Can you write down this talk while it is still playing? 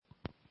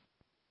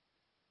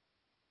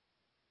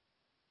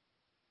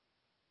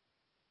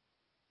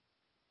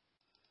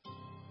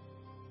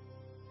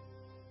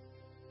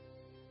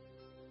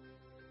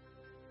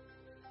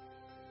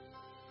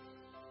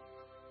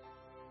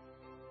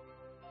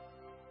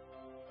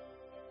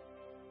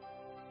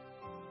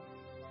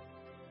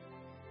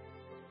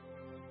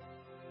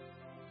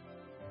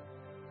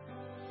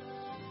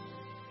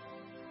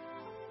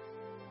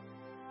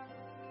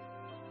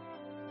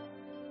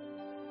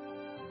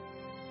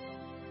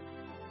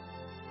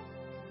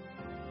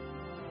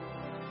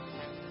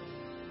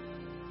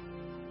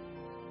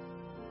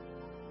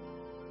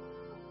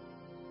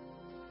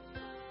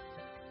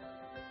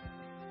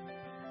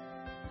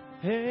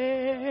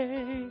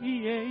Hey,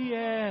 yeah,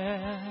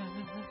 yeah.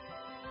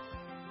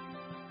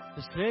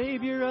 The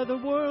Savior of the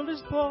world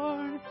is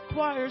born.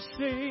 Choir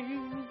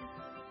sing.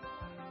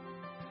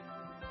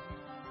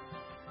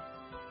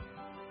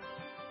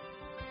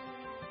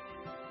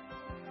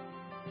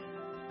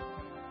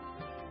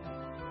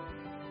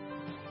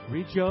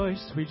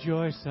 Rejoice,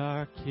 rejoice,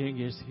 our King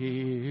is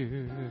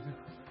here.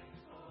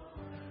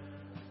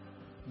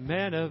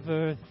 Men of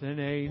earth and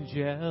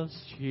angels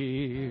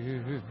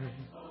cheer.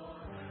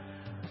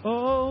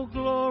 Oh,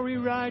 glory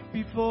right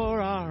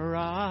before our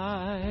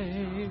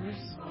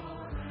eyes.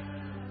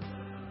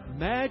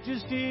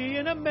 Majesty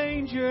in a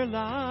manger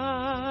lies.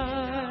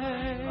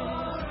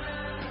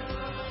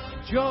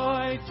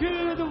 Joy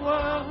to the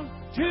world,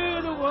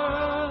 to the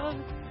world.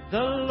 The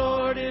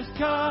Lord is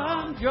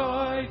come.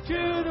 Joy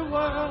to the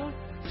world,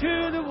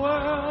 to the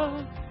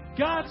world.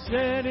 God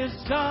sent His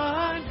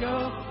Son.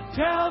 Go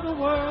tell the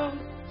world,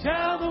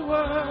 tell the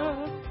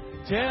world.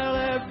 Tell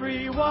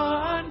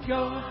everyone,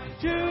 go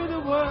to the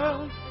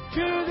world,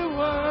 to the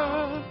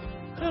world.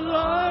 The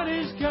Lord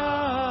is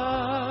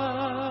come.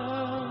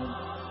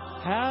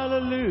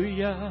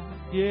 Hallelujah,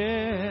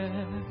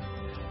 yeah.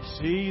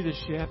 See the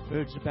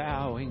shepherds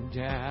bowing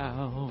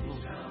down.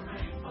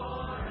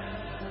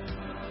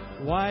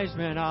 Wise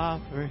men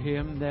offer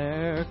Him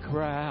their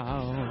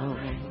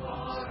crowns.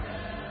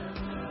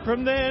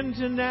 From then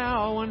to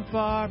now and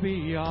far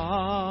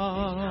beyond,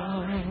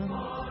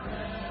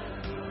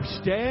 we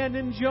stand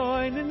and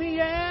join in the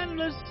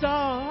endless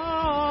song.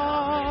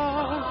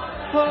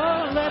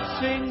 Oh, let's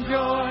sing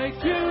joy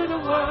to the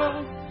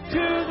world,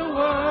 to the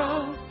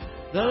world.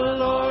 The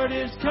Lord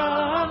is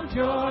come.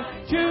 Joy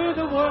to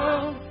the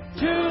world,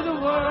 to the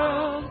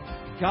world.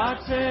 God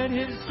sent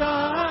His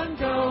Son.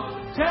 Go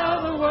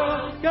tell the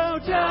world, go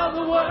tell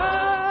the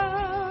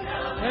world.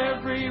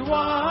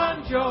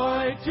 Everyone,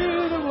 joy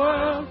to the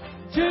world,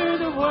 to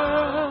the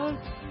world.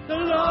 The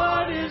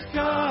Lord is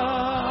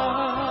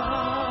come.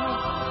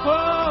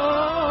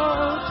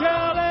 Oh,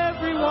 tell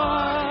everyone.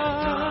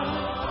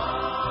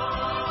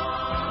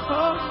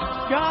 Oh,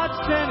 God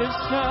sent His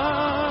Son.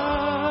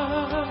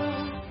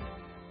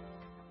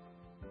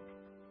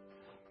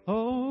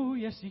 Oh,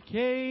 yes, He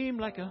came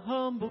like a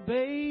humble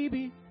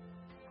baby.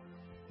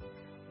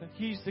 But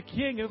He's the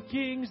King of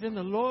kings and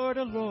the Lord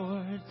of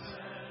lords.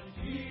 And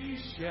He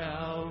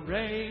shall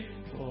reign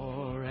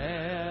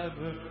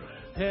forever,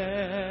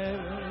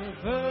 ever.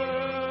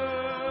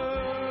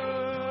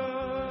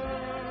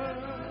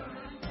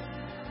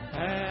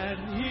 And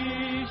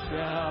He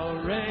shall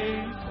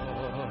reign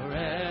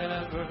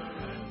forever,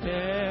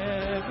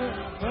 ever.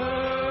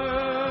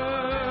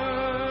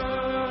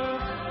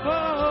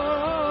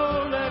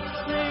 Oh, let's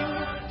sing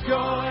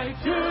joy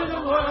to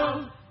the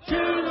world,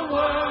 to the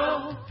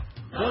world.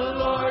 The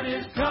Lord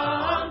is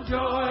come,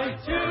 joy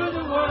to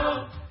the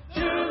world,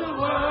 to the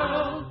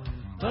world.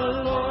 The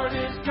Lord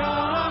is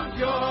come,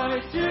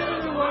 joy to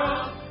the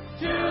world,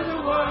 to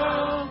the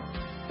world.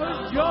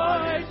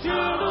 Joy to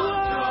the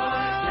world.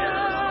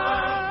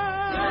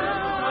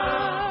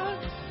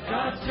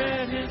 God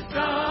sent His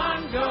Son,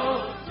 go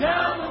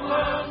tell the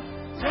world,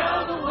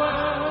 tell the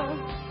world.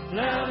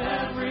 Let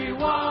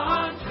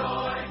everyone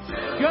joy to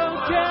go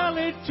tell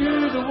it to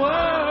the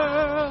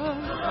world.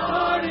 The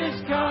Lord is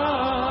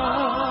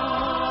come.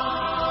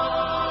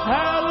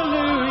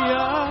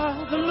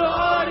 Hallelujah, the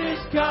Lord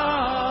is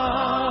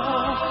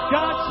come.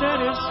 God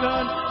sent His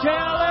Son,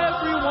 tell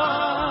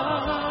everyone.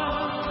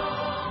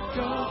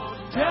 Go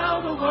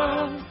tell the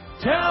world,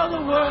 tell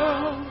the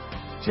world.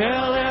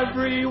 Tell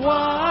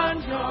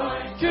everyone, joy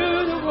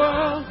to the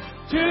world,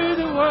 to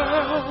the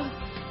world.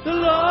 The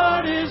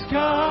Lord is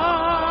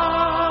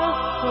come.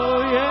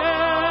 Oh yeah.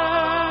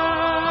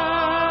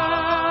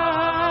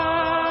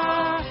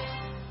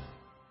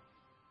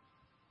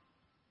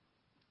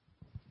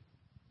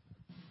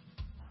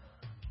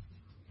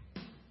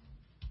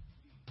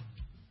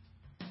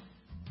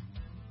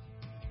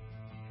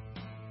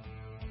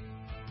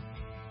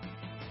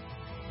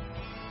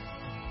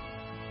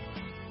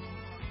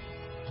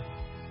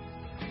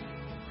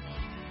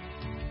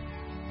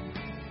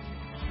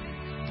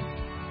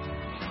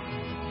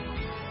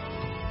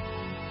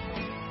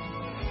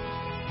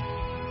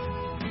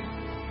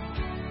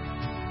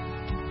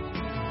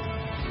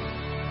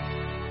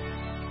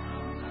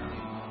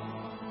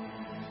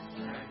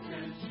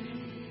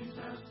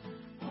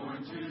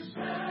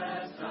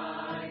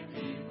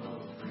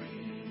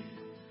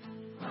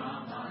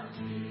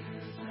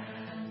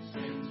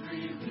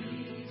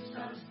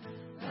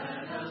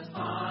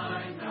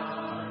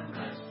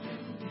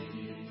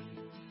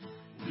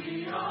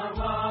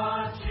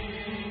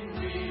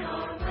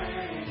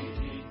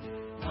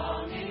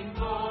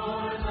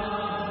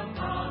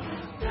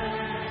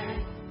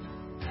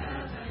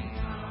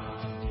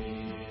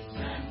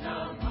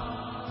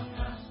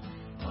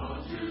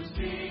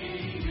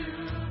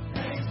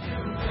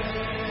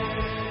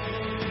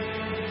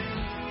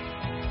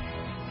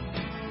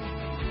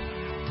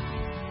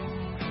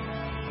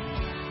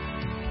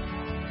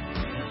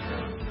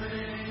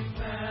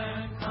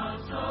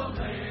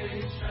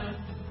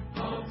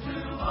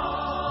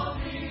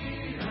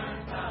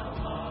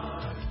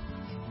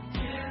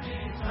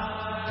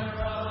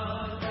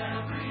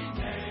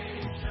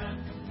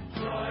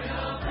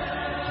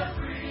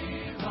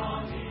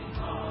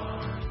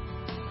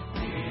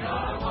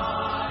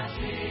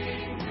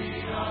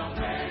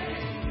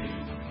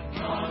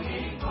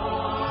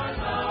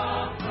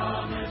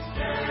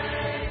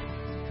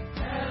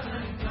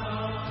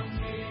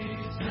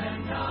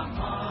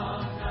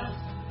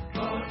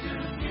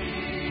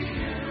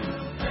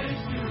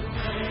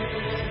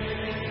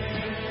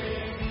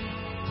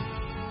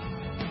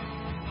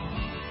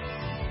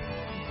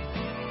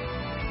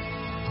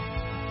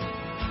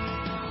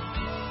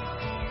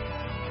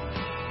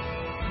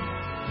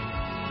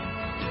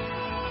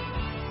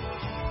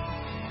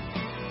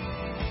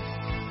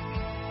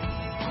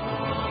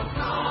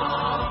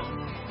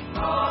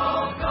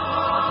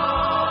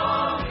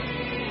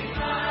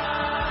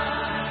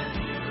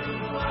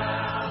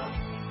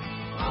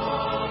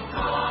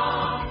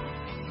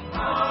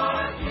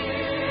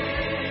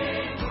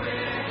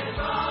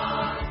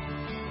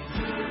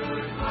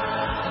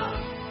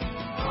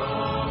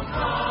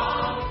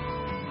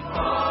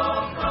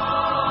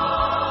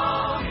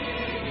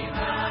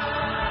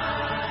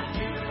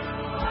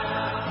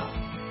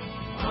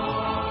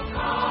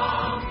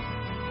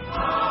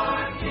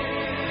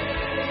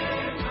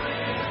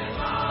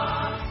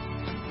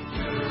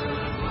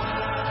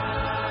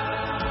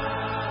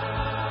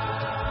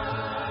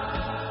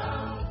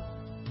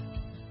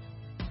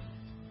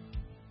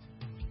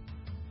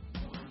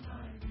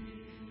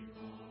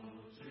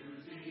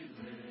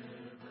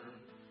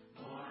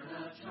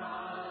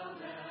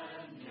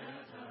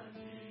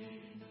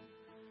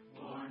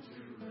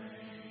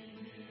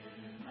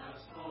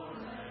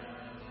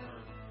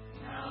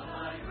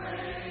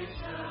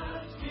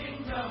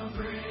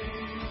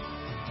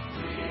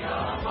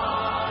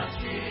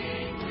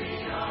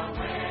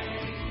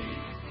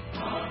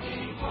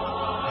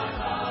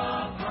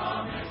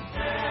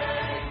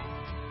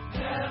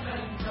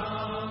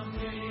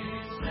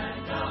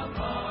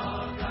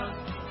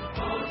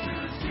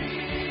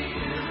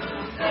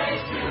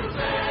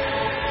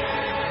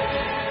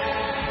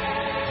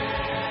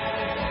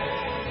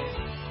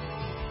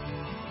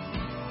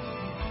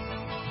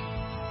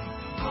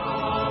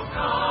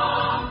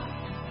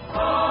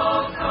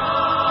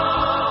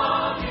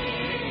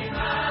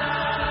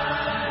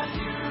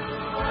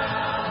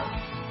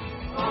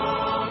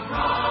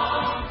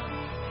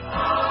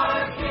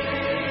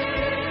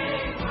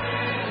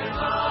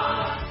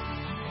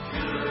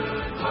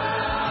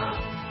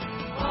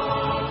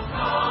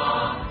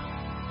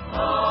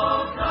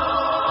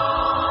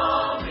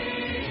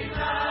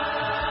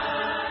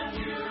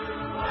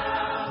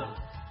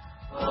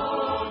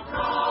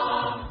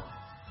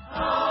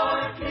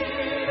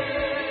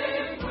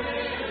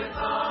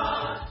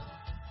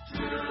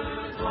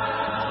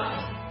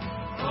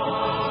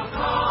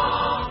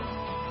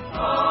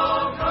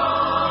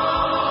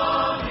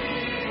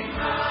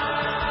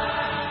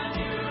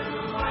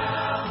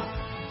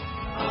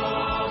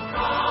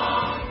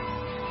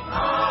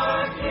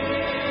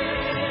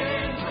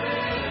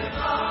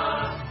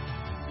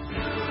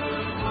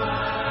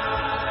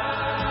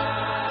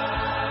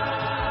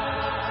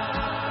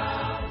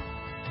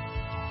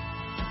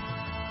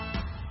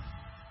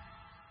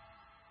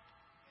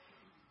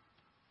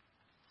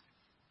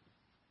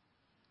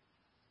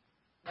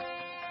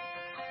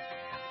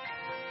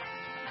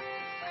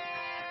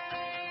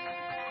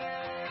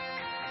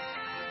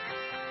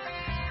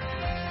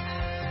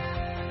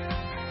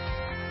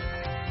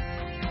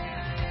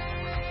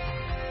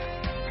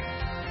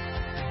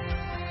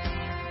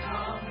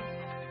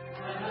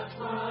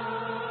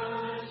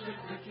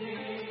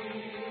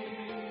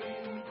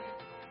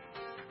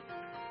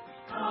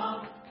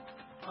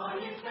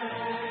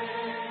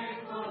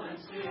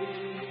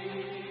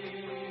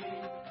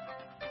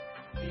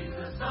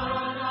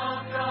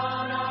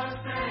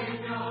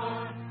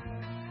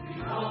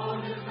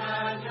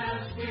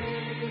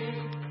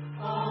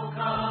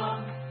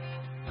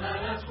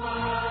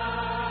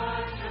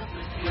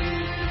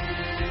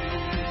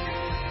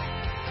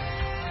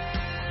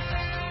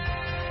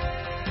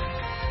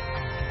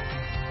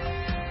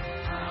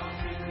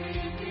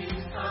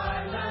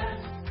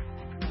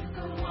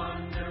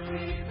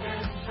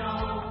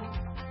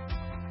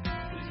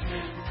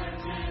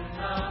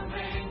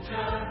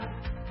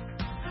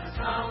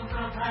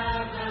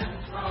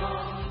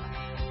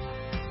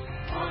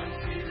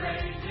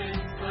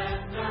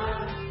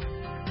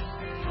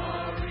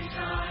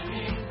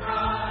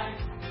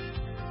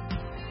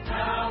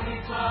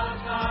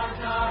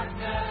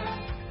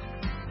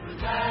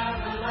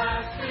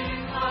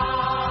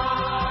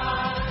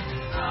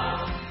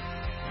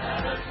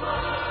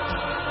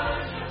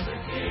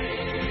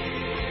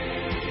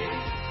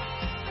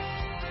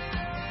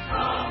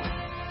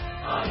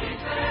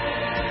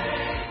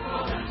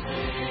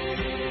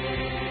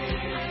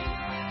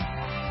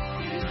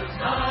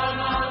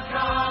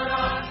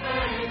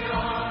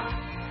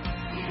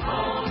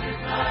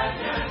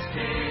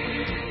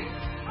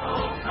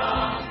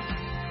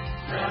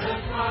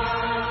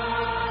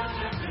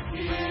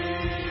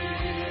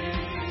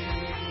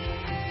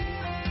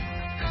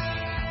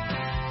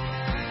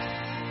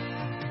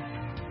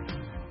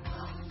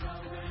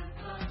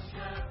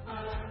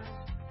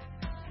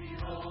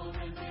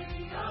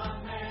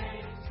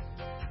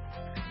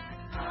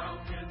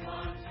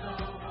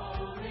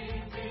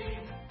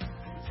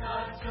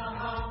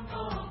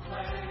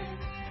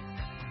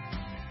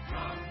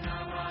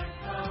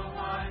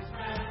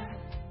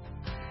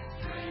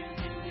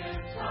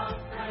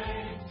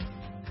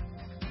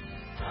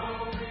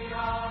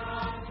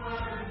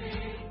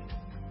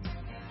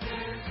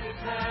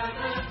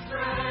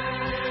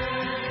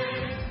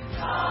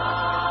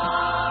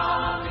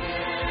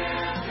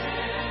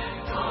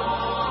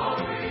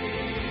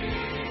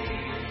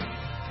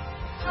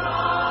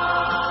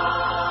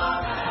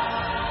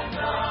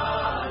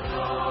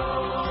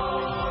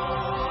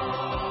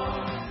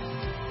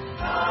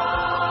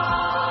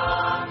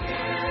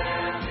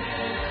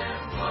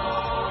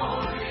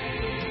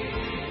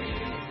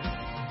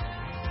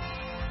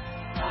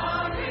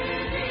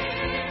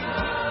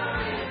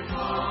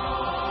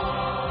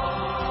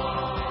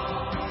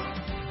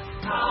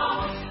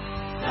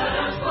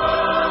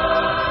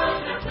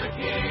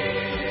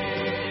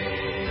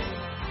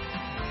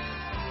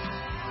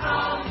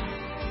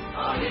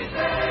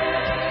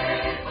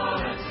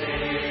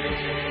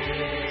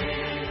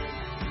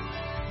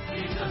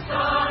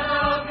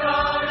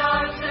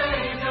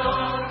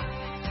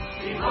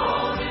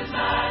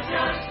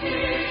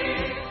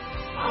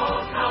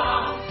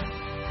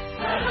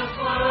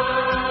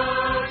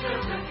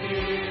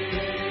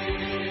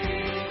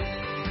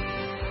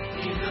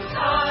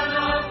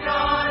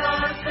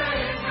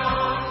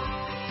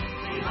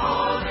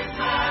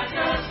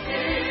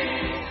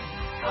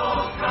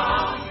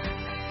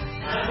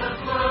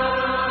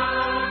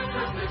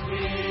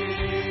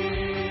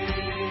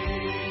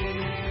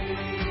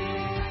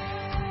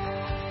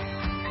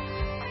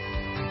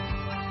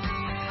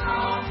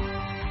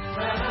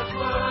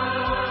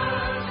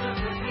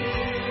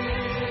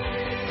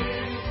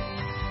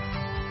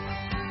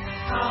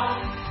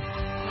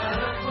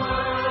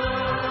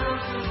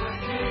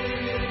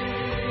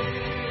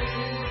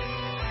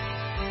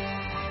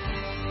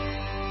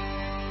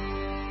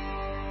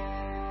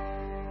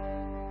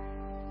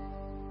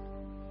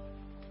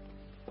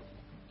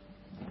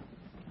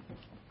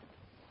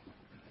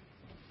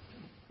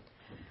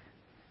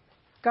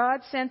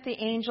 God sent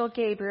the angel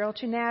Gabriel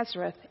to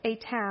Nazareth, a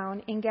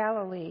town in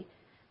Galilee,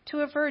 to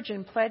a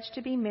virgin pledged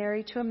to be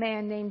married to a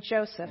man named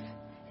Joseph,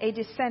 a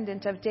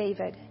descendant of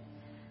David.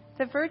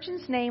 The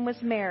virgin's name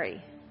was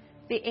Mary.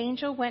 The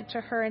angel went to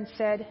her and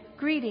said,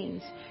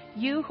 "Greetings,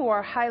 you who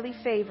are highly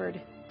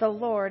favored. The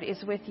Lord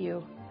is with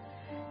you."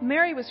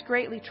 Mary was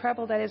greatly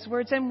troubled at his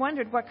words and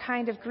wondered what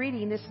kind of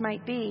greeting this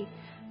might be.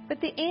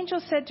 But the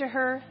angel said to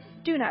her,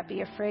 "Do not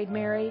be afraid,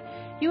 Mary.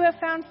 You have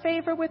found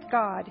favor with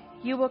God.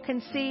 You will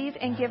conceive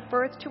and give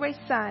birth to a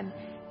son,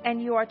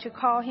 and you are to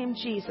call him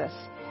Jesus.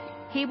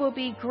 He will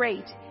be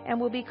great and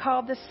will be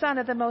called the Son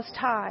of the Most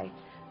High.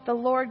 The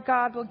Lord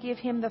God will give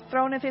him the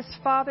throne of his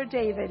father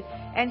David,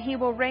 and he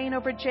will reign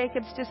over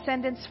Jacob's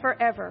descendants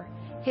forever.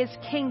 His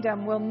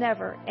kingdom will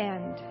never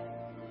end."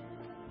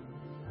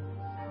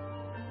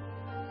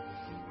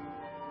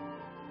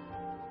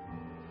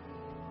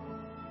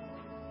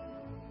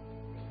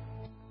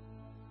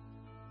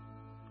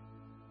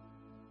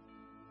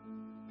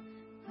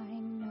 I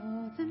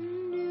know the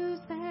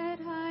news that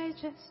I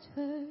just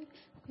heard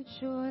could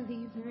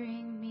surely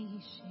bring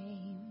me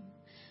shame.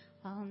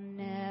 I'll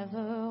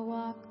never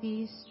walk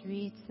these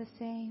streets the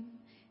same.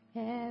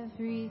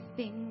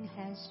 Everything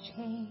has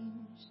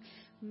changed.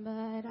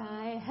 But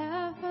I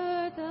have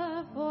heard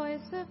the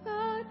voice of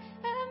God,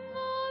 and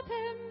though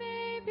there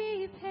may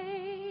be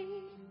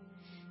pain,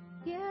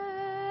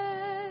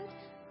 yet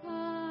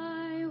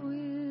I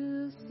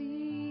will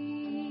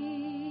sing.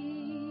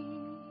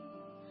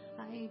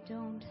 I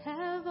don't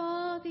have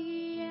all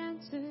the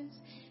answers.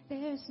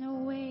 There's no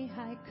way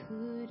I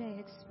could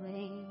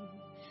explain.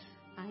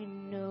 I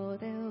know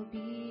there'll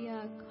be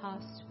a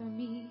cost for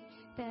me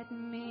that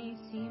may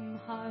seem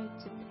hard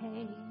to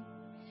pay.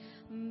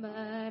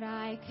 But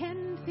I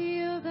can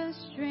feel the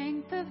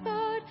strength of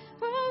God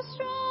grow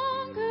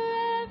stronger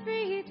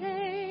every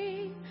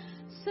day.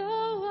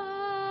 So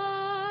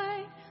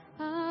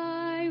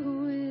I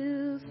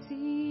will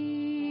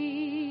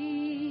sing.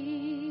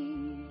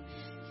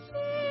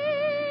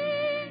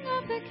 Sing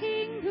of the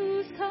King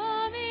who's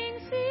coming.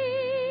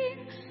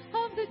 Sing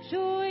of the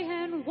joy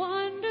and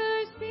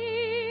wonders.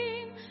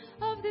 Sing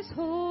of this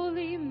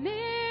holy mystery.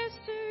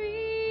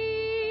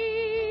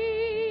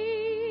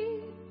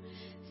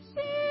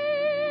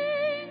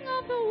 Sing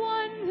of the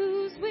one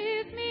who's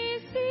with me.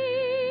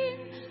 Sing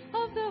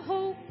of the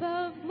hope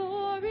of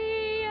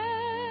glory.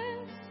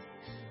 Yes,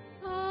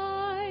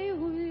 I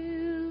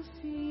will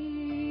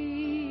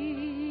sing.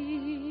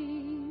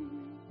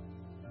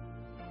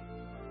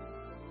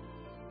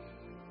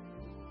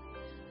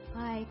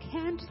 I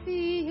can't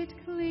see it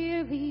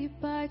clearly,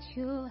 but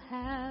you'll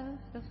have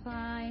the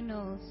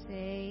final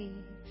say.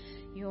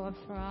 Your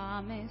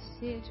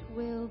promise, it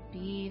will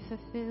be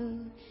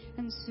fulfilled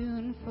and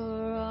soon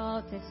for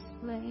all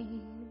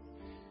displayed.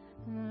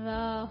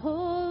 The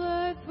whole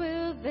earth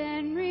will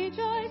then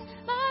rejoice.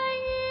 My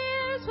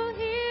ears will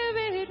hear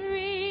it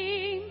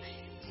ring.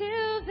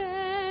 Till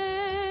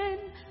then,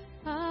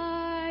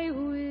 I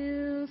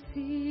will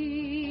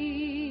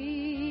sing.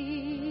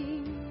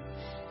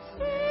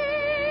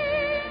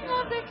 Sing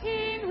of the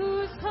King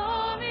who's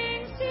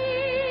coming.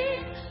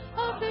 Sing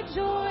of the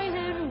joy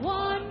and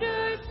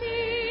wonder.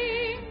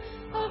 Sing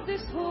of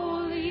this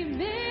holy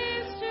mystery.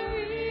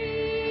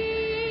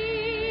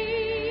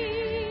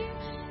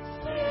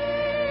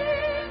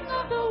 Sing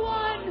of the one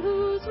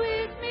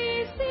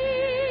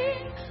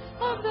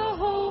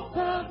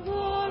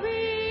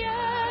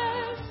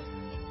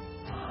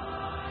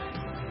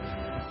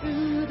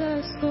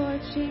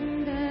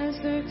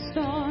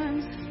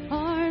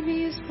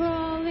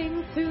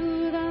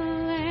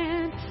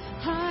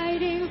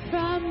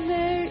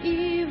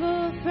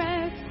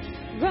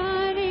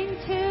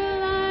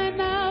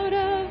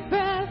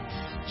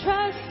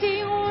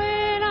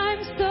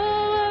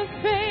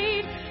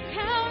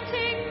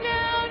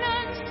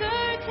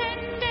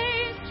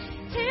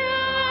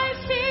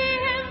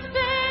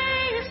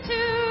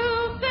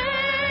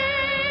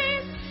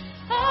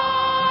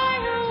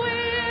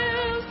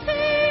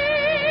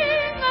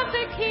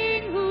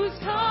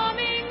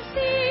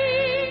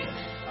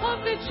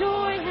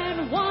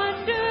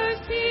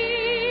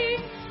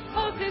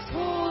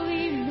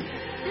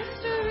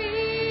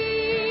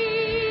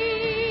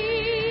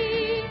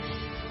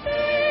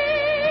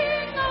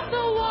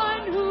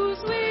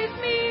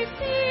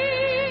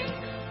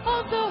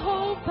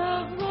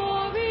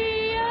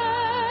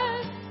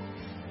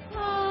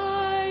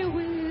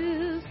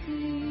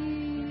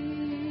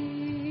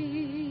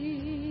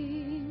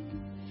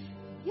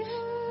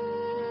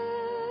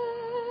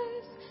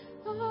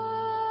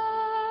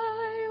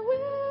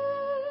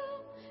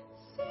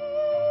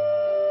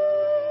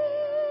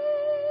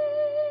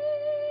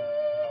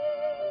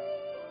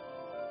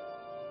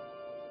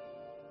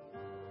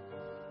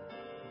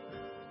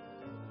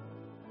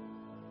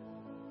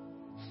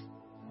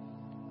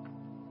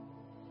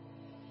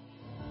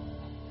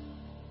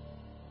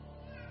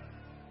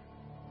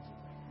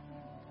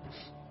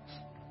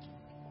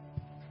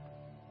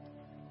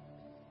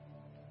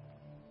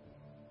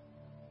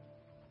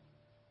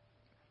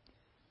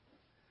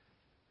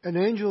An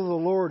angel of the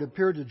Lord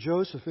appeared to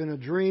Joseph in a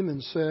dream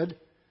and said,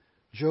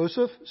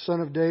 Joseph,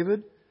 son of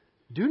David,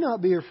 do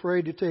not be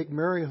afraid to take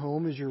Mary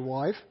home as your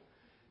wife,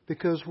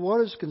 because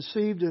what is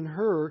conceived in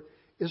her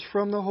is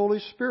from the Holy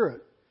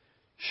Spirit.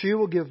 She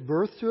will give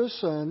birth to a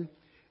son,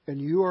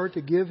 and you are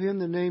to give him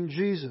the name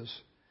Jesus,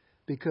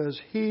 because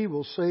he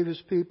will save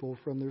his people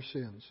from their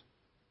sins.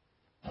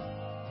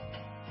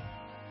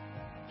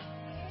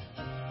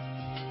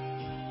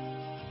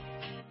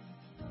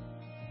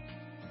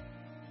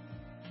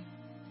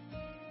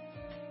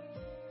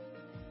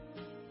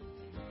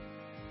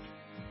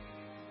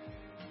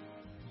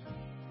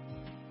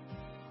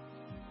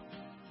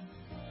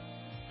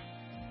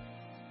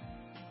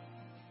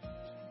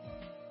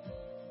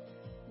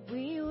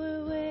 We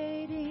were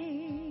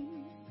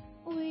waiting,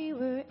 we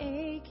were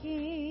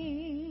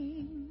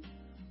aching,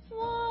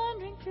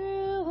 wandering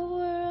through a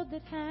world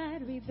that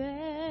had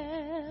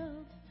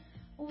rebelled.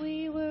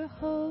 We were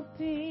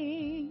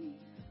hoping,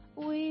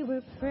 we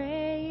were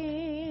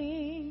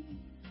praying,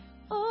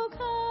 oh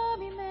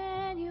come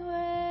Emmanuel.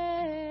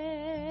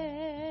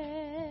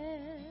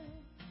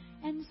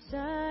 And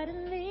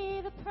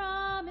suddenly the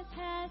promise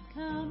has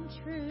come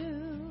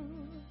true,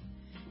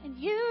 and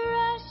you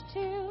rush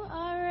to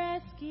our rescue.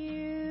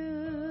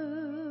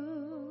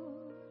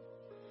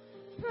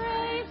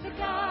 Praise the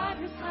God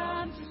who's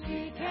come to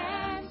seek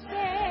and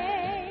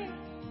save,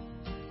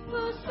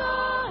 who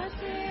saw us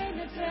in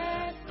a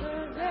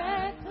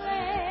desperate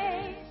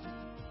place.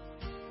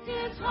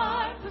 His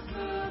heart was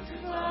moved,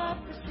 his love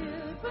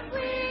pursued, but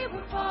we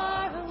were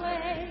far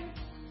away.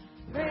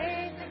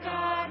 Praise the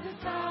God who's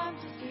come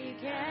to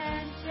seek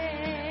and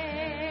save.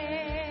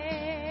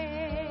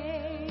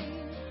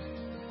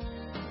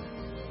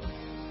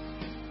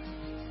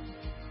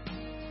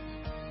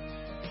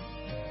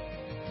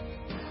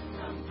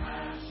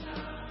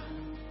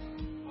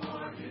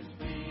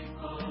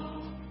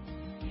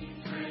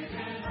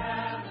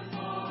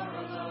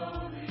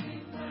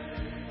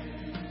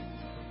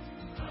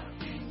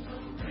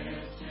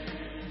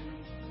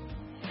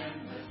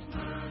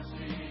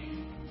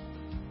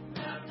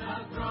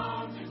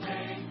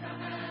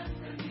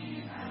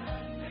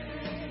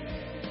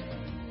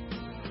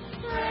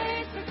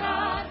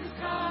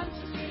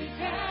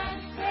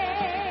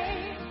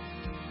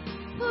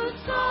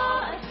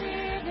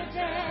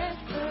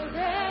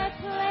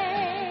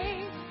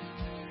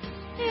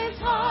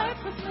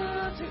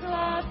 His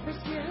love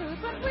pursued,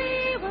 but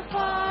we were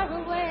far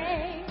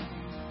away.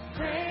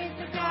 Praise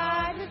the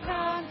God who's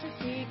come to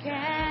seek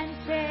and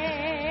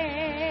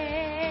save.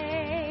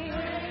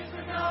 Praise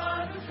the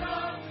God who's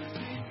come to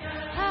seek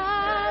and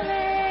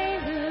save.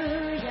 Hallelujah,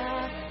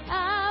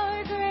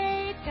 our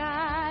great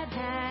God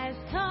has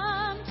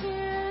come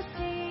to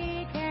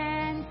seek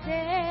and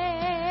save.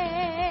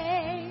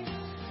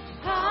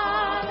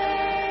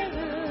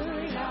 Hallelujah,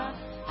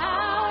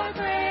 our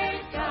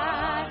great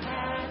God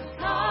has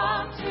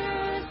come to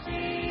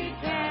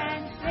seek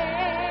and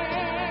save.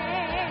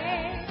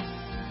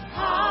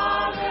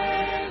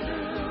 Hallelujah,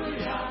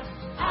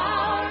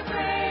 our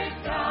great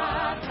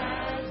God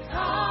has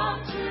come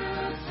to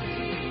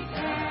seek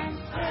and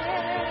save.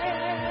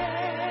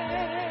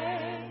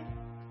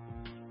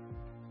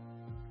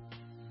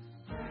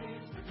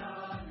 Praise the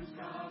God who's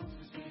come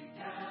to seek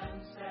and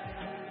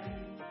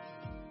save,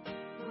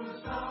 who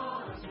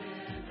saw us in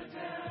a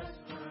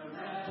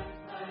desperate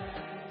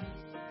place.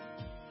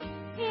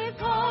 His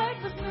heart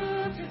was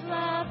moved, his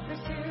love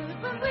pursued,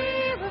 but we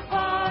were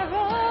far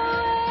away.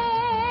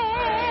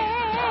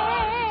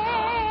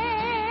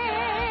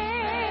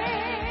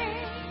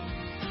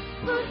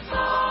 Who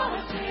saw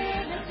us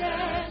in a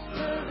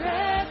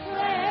desperate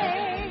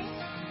place.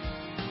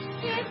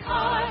 His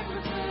heart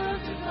was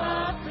moved, his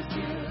love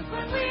pursued,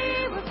 but we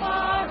were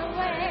far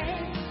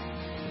away.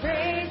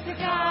 Praise the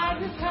God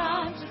who's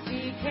come to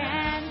seek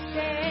and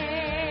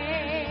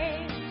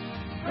save.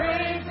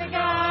 Praise the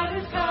God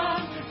who's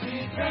come to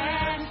seek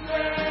and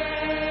save.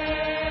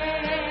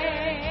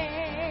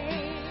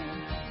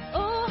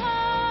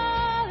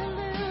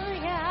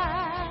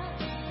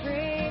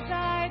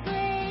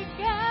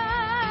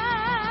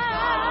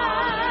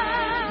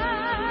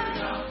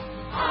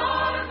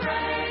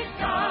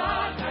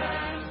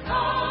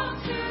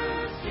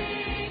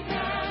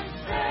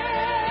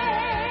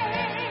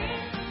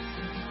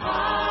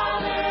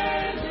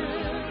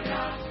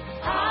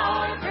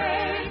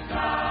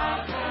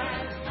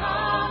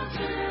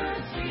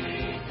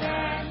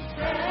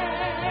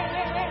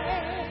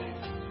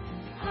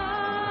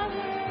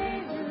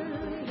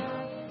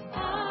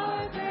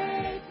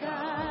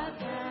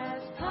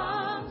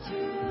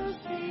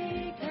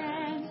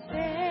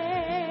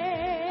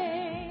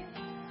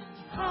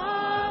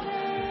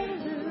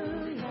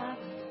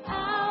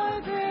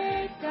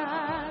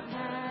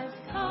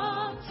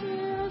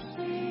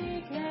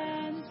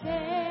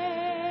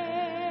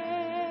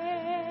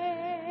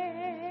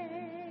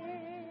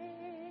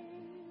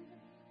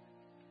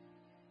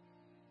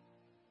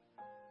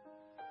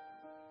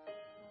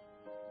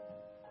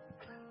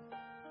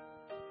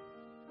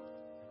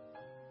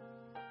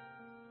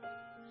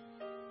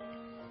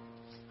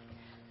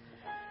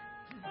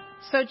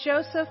 So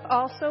Joseph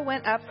also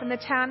went up from the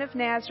town of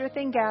Nazareth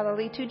in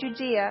Galilee to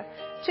Judea,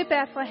 to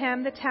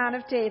Bethlehem, the town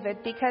of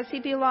David, because he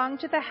belonged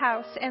to the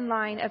house and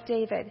line of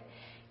David.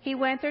 He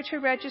went there to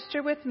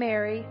register with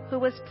Mary, who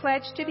was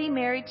pledged to be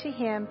married to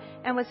him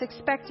and was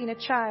expecting a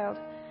child.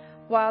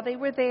 While they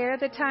were there,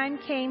 the time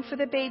came for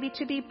the baby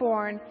to be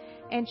born,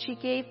 and she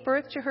gave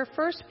birth to her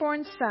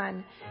firstborn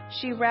son.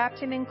 She wrapped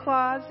him in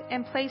cloths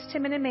and placed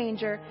him in a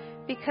manger,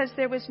 because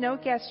there was no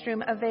guest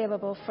room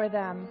available for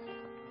them.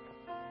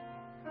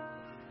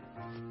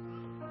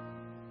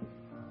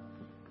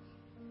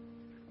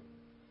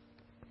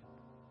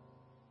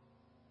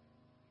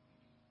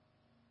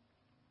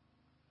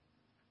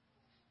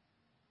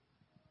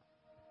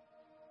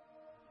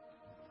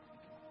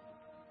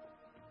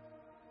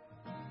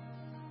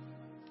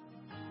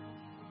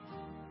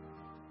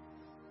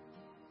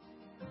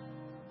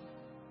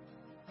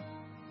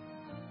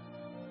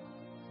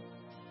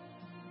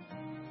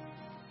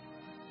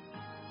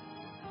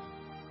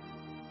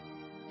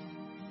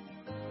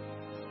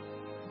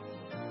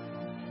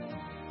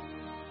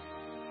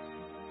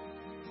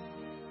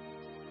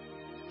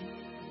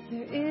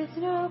 There is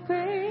no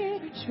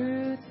greater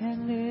truth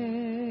than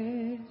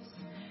this.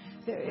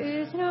 There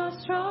is no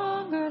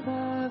stronger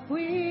love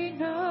we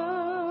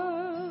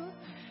know.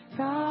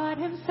 God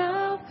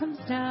himself comes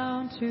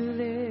down to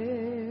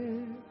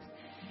live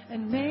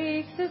and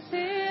makes the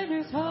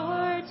sinner's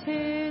heart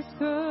his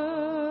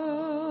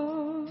throne.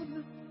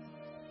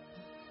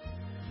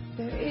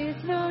 There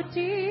is no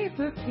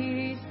deeper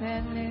peace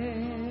than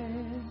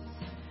this.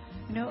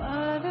 No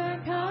other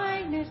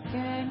kindness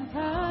can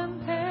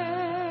compare.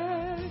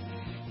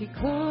 He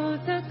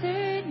clothes us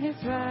in his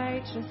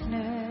righteousness,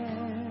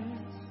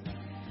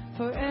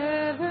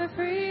 forever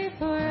free,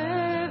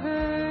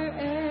 forever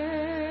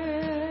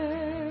heirs.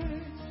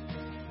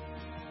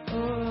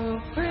 Oh,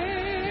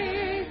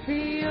 praise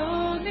the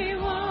only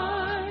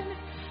one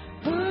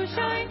who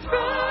shines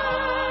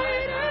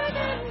brighter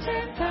than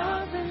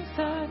 10,000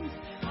 suns,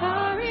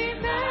 our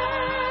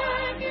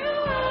Emmanuel,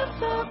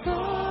 so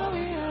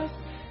glorious.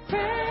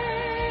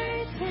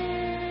 Praise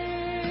him.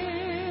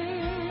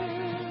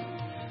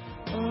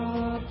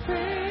 Oh,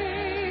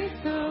 praise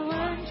the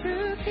one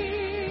true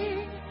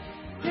King.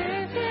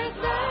 Lift his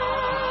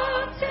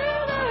love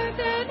till earth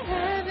and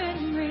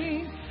heaven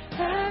ring.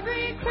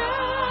 Every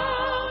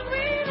crown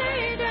we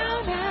lay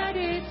down at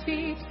his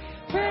feet.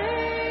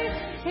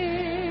 Praise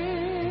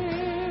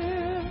him.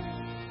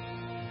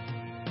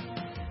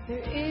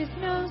 There is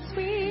no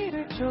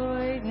sweeter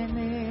joy than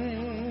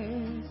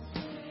this.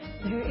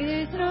 There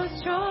is no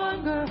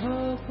stronger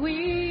hope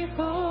we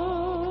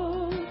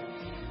hold.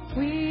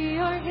 We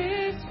are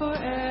his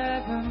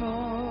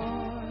forevermore,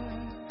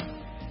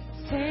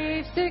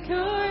 safe,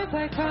 secure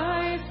by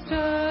Christ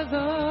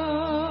alone.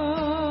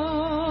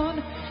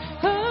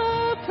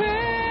 Oh,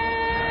 praise,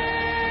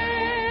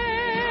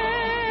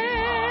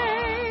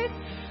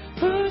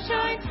 who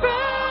shines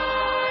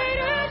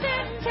brighter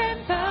than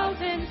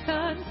 10,000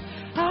 suns,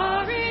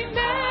 our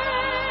Emmanuel,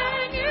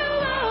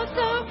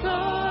 so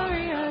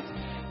glorious.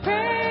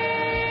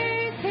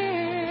 Praise him.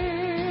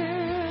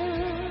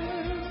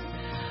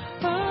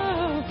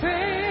 Oh,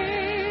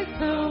 praise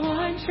the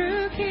one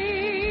true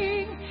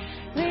King.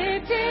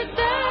 Lift his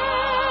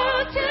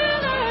love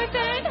till earth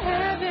and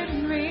heaven.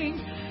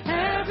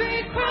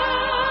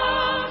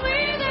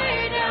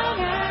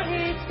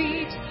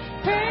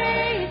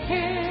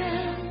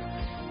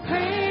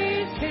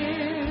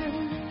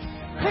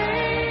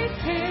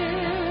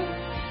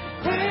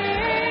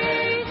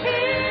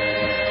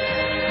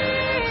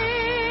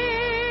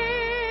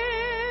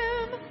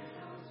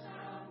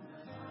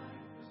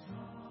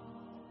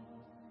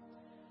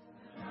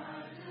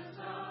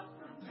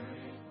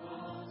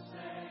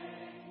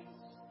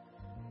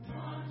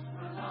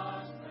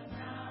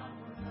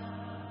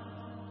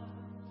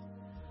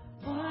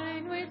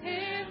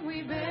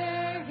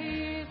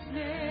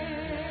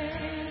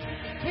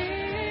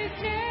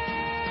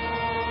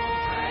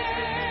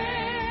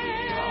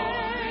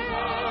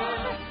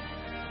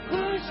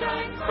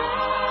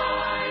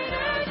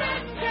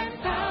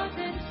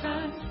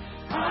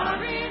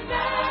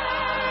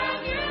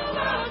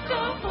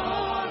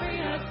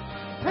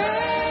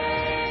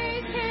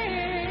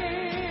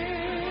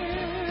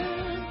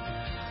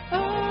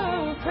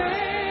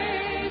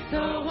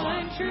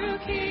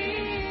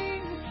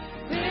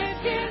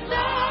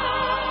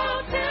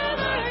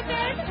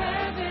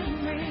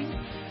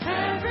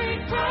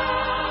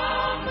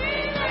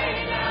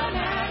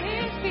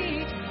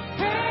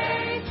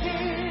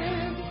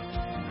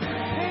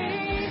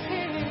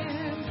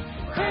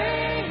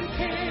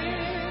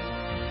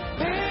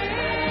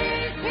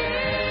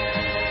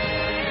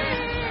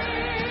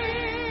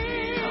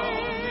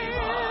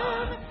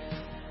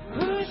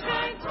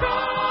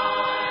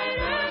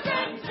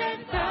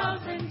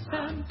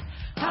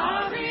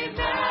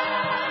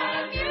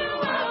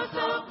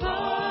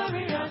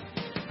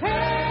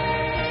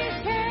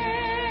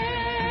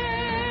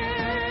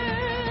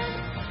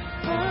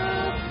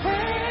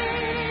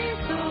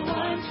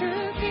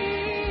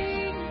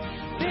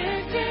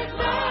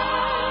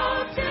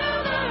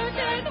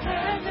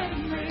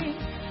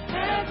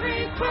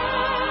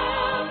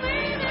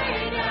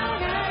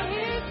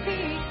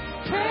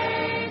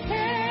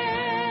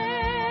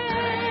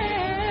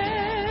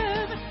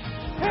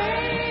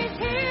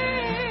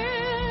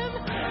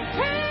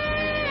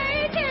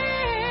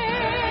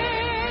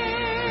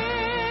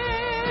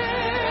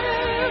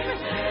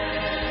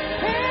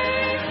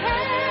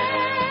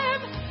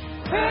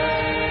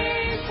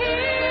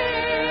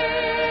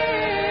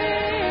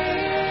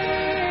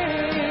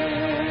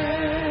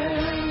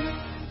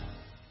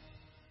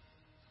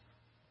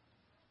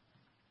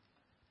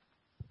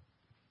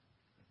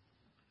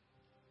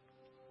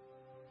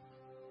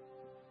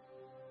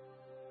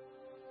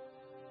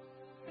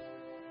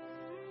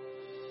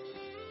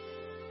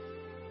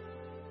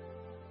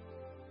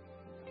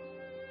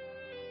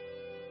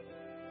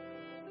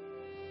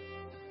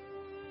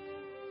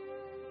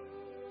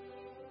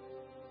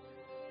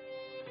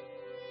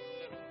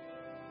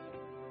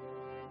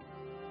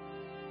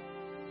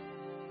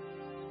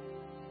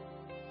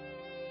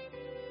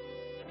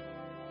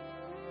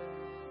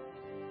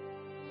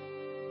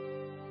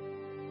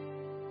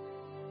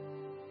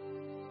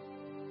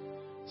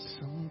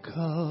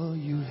 call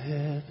you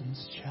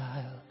heaven's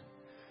child,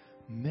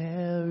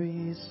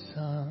 Mary's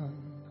son.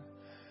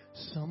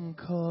 Some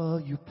call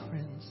you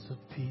Prince of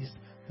Peace,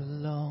 the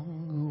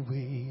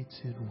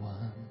long-awaited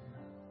one.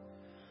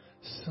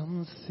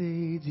 Some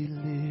say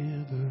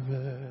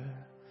Deliverer,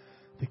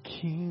 the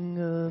King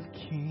of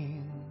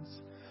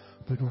Kings.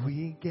 But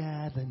we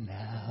gather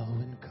now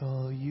and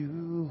call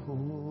you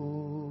holy.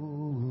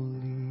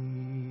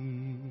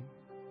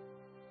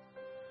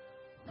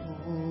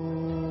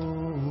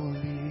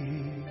 Holy,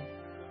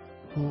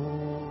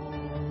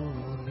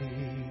 holy,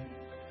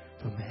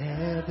 from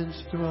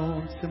heaven's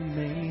throne to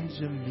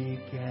manger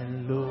meek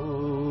and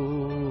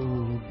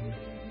lowly.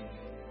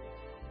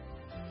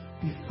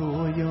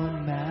 Before your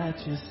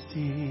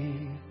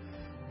majesty,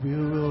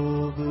 we're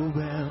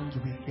overwhelmed.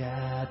 We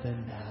gather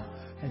now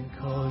and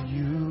call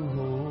you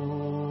holy.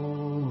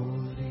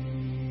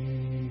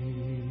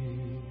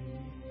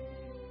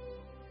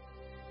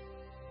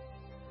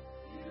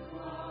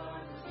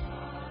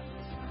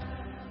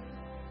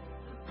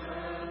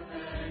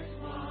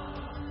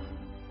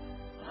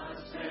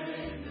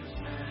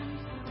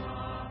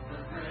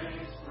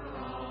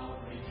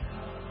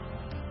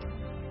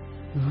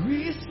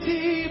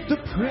 Receive the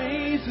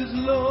praises,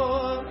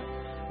 Lord,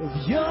 of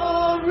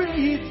your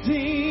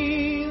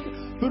redeemed.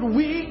 But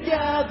we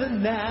gather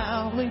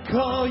now and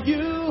call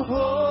you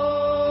holy.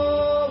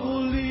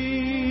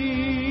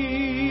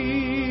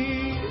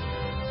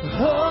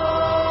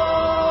 Holy,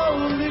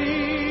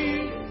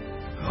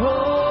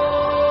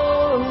 holy,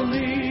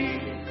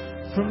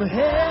 from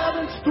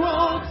heaven's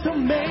throne to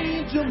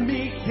manger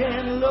meek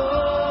and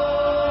lowly.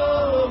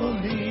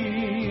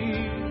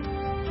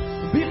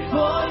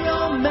 Before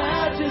your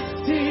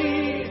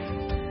majesty,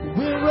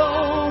 we're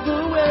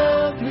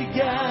overwhelmed. We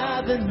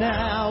gather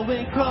now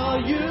and call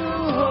you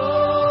holy.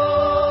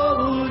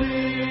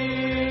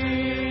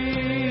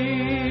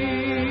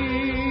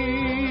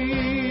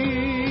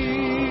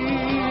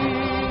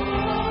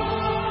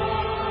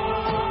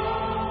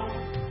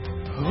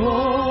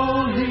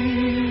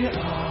 Holy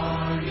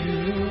are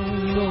you,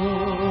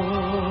 Lord.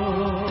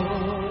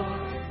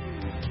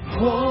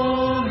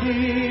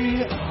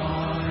 Holy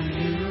are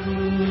you,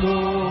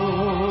 Lord.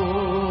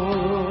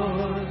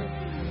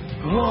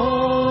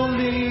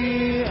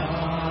 Holy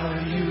are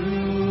you,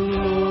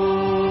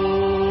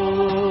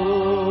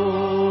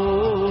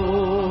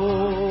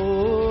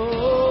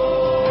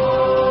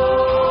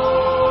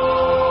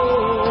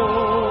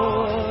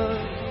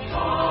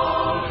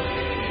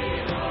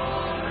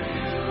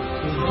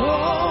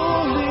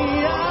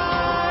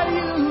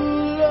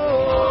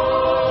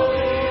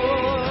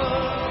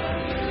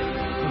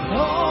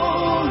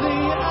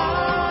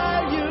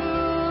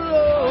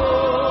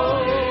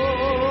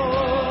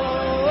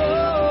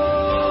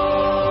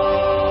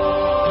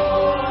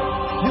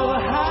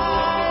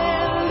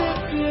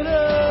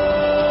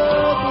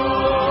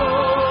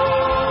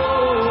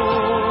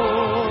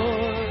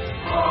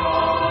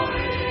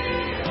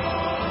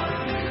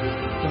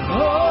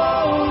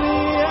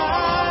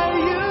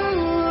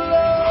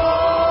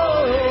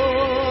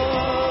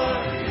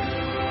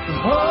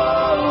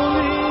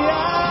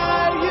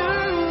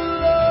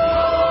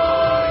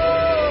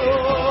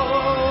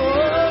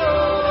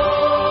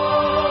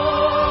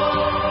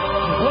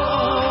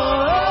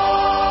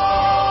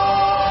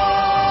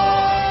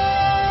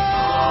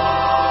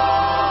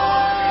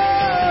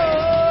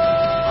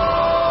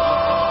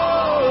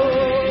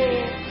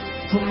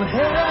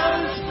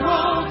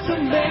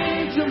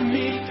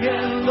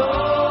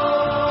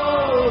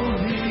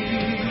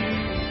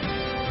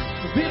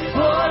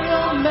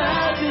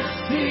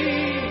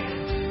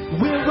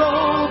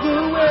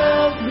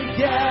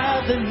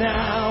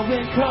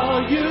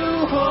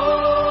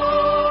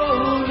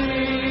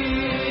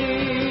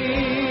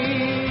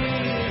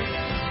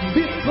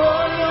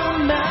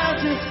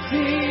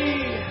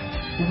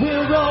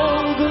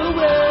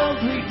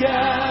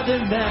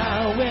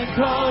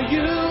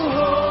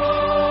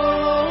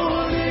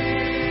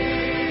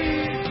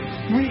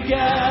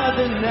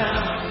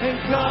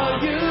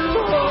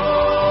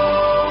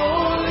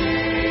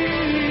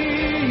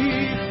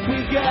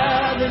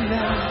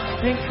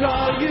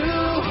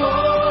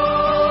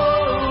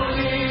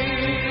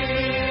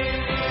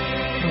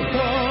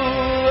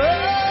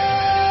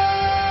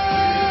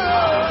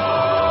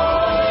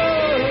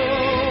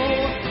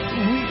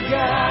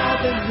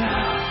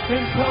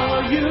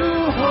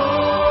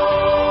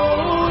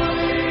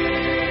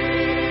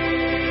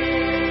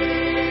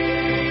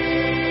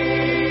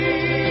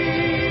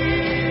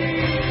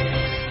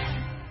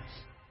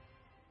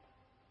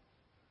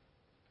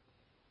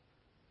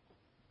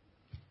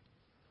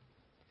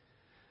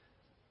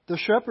 The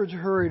shepherds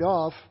hurried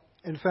off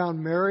and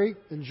found Mary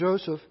and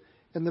Joseph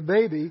and the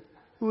baby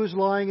who was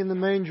lying in the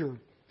manger.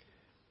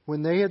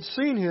 When they had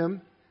seen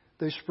him,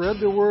 they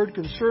spread the word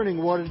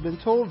concerning what had been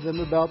told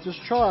them about this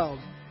child.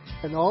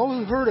 And all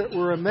who heard it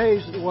were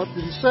amazed at what had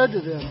been said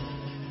to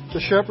them. The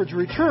shepherds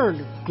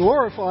returned,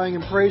 glorifying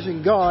and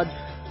praising God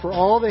for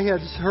all they had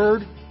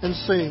heard and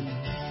seen.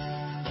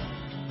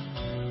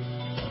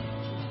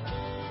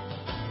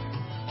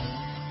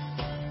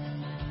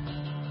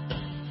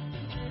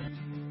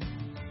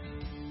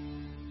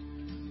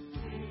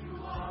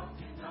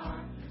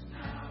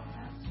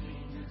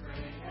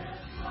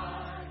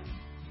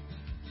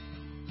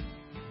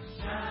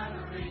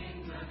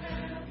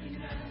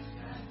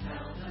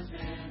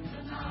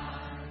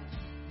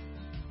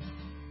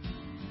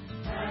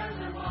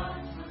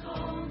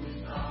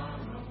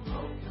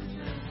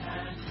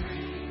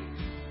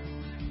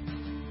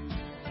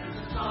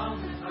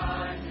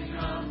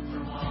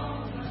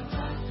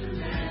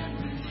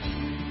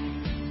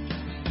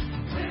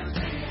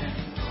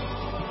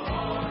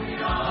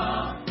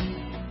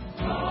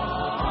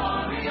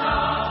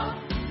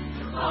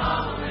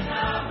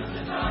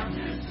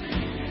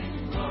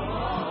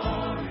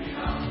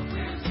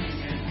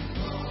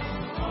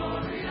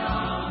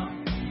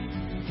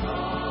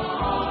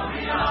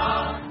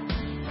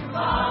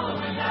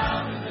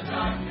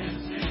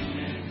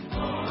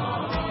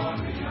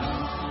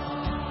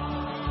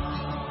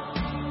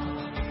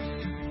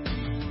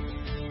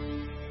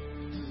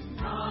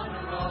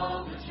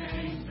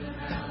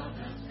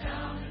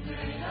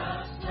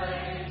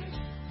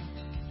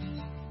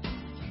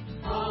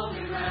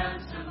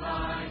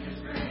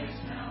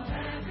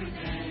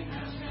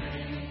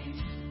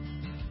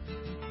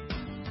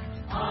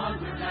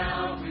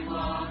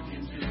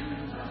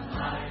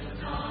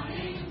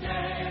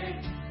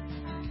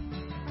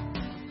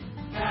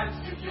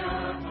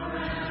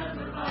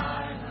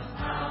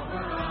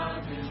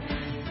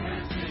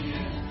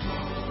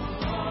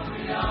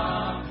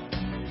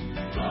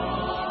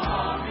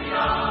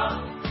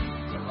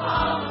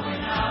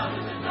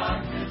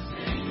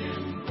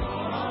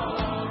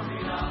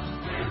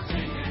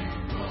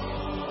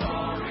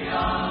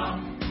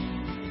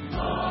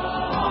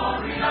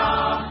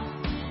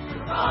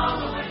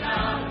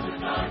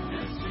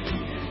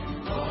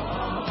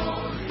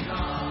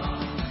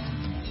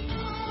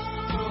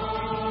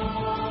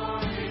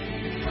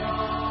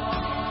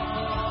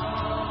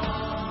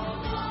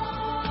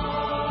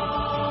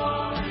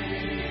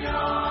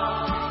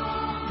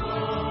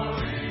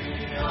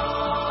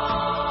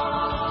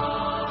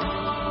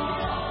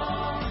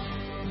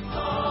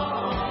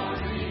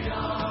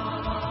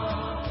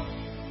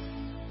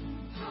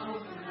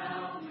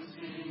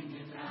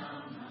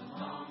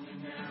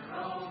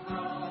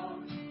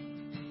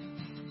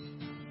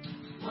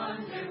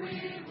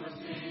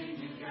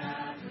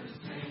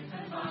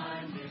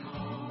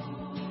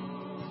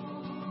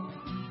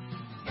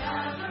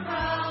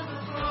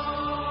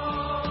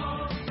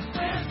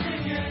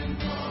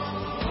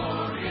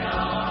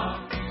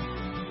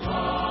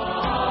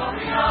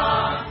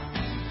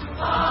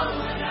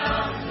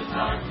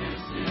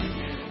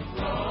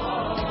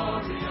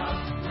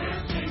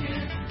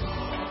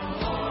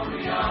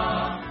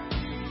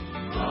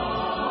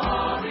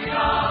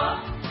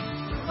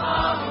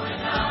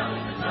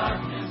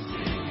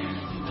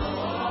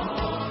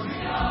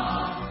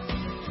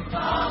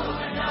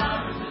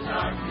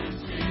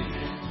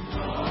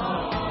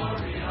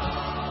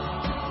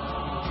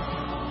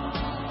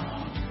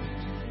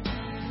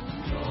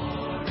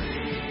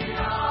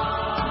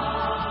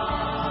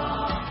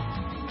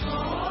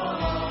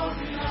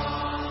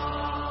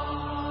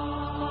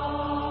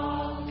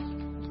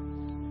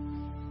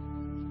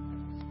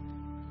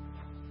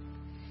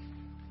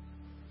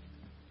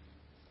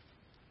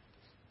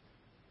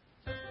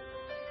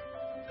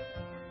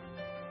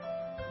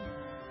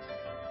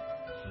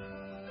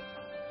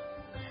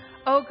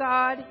 O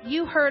God,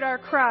 you heard our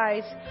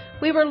cries.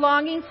 We were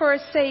longing for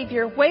a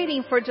Savior,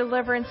 waiting for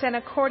deliverance, and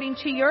according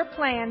to your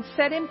plan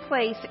set in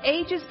place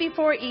ages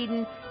before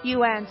Eden,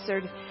 you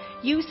answered.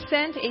 You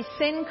sent a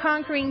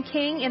sin-conquering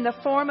king in the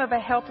form of a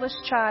helpless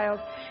child.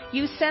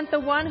 You sent the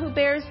one who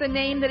bears the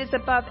name that is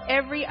above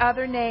every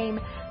other name,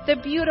 the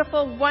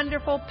beautiful,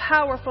 wonderful,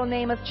 powerful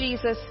name of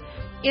Jesus.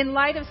 In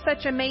light of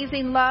such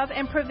amazing love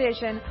and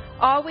provision,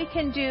 all we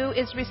can do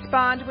is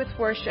respond with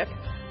worship.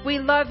 We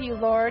love you,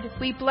 Lord.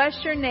 We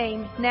bless your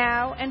name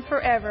now and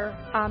forever.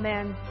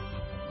 Amen.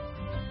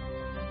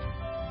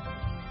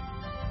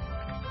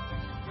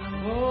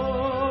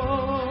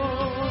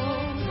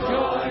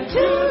 Joy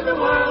to the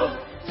world,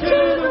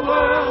 to the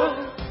world.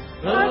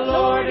 The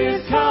Lord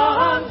is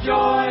come.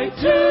 Joy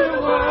to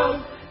the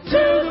world,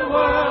 to the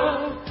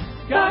world.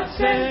 God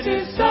sent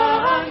his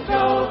Son.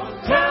 Go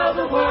tell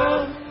the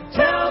world,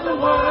 tell the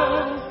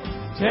world.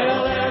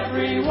 Tell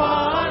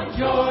everyone.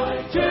 Joy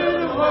to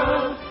the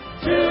world,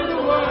 to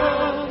the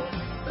world.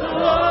 The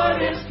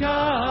Lord is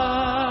come.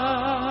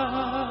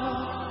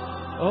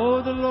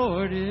 Oh, the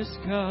Lord is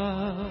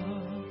come.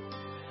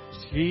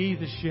 See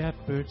the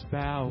shepherds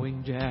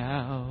bowing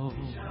down.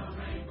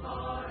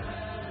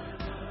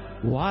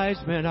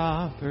 Wise men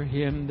offer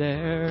him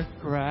their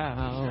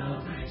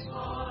crowns.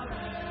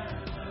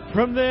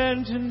 From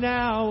then to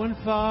now and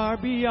far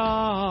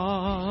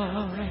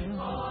beyond,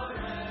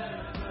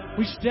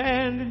 we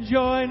stand and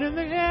join in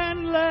the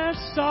endless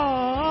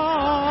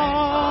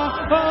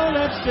song. Oh,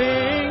 let's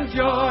sing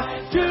joy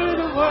to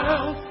the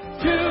world,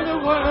 to the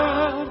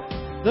world.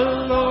 The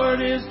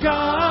Lord is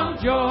come.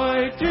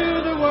 Joy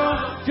to the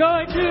world,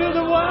 joy to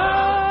the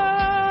world.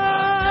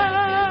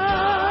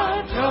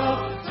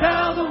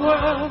 Tell the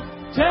world,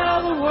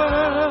 tell the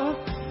world.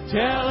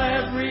 Tell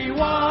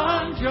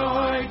everyone.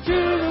 Joy to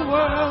the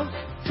world,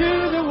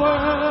 to the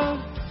world.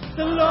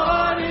 The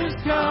Lord is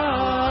come.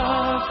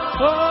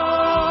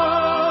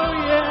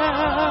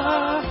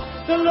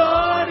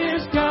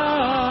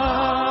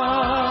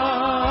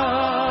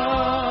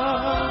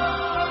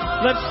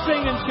 Let's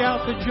sing and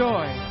shout the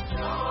joy.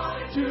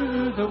 To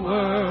the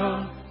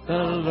world, the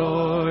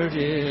Lord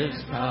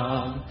is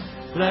come.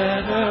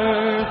 Let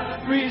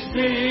earth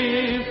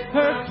receive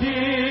her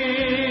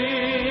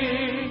King.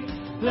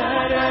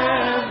 Let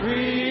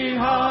every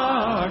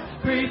heart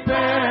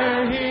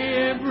prepare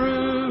Him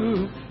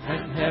room.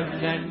 And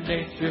heaven and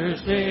nature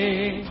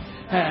sing.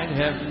 And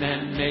heaven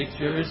and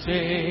nature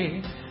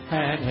sing.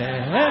 And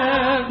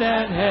heaven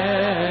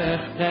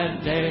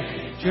and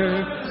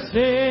nature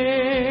sing.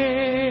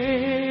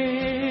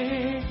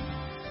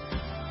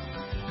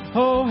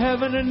 Oh,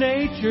 heaven and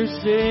nature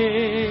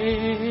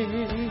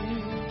sing.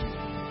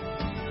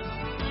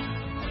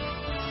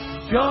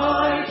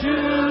 Joy to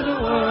the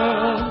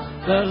world,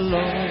 the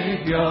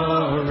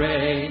Savior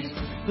reigns.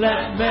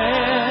 Let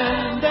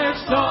men their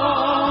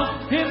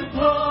song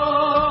employ.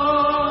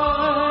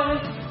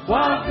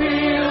 While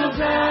fields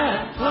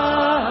and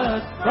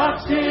floods,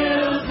 rocks,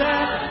 hills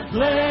and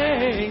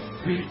plains,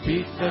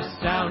 repeat the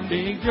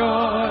sounding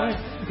joy.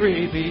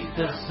 Repeat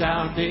the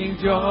sounding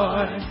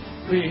joy.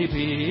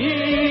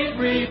 Repeat,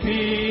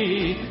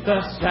 repeat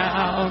the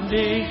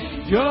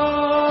sounding joy.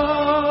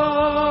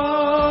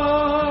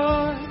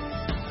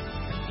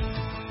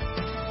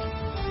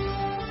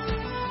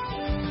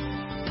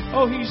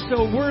 Oh, He's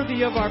so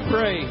worthy of our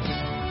praise.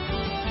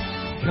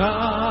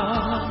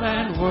 Come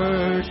and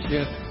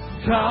worship.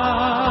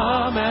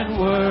 Come and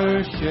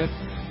worship.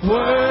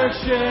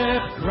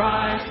 Worship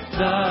Christ,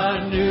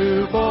 the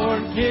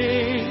newborn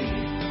King.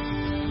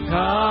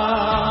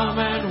 Come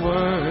and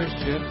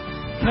worship.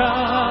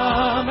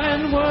 Come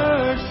and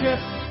worship.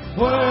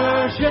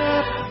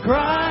 Worship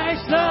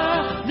Christ,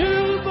 the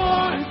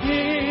newborn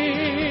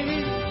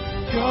King.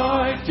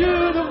 Joy to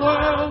the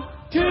world,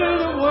 to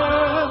the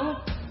world.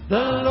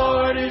 The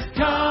Lord is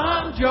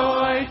come.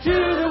 Joy to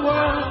the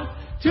world,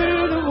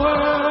 to the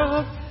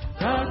world.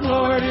 The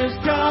Lord is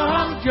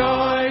come.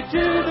 Joy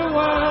to the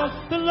world.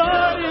 The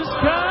Lord is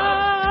come.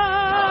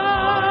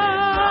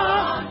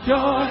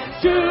 Joy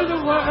to the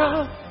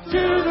world,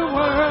 to the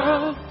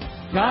world.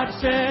 God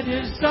sent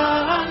His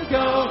Son.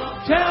 Go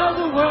tell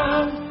the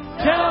world,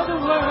 tell the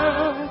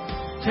world,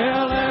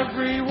 tell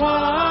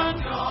everyone.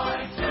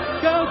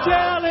 Go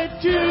tell it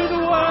to the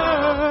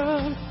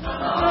world. The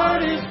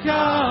Lord is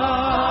come.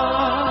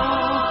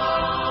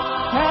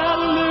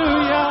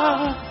 Hallelujah.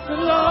 The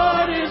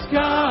Lord is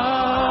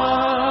come.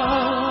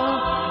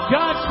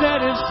 God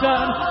sent His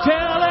Son.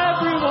 Tell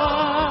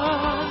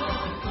everyone.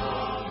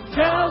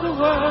 Tell the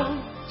world.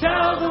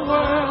 Tell the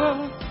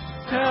world.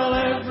 Tell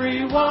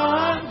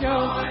everyone. Go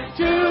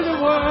to the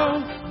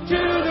world.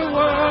 To the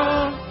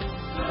world.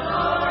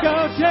 Go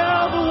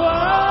tell the